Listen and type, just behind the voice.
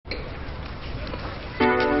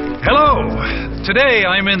Hello! Today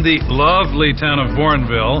I'm in the lovely town of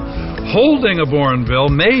Bournville, holding a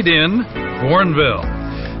Bournville made in Bournville.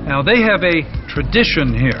 Now they have a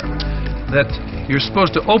tradition here that you're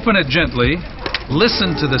supposed to open it gently,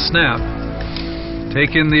 listen to the snap,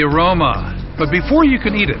 take in the aroma. But before you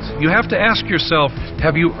can eat it, you have to ask yourself,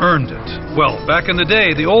 have you earned it? Well, back in the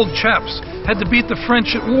day, the old chaps had to beat the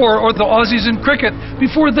French at war or the Aussies in cricket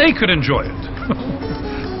before they could enjoy it.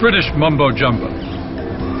 British mumbo jumbo.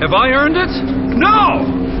 Have I earned it? No!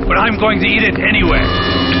 But I'm going to eat it anyway.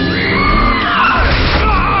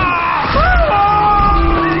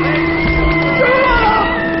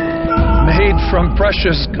 Made from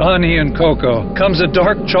precious honey and cocoa comes a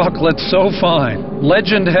dark chocolate so fine.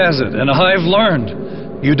 Legend has it, and I've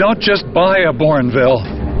learned, you don't just buy a Bournville,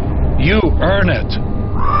 you earn it.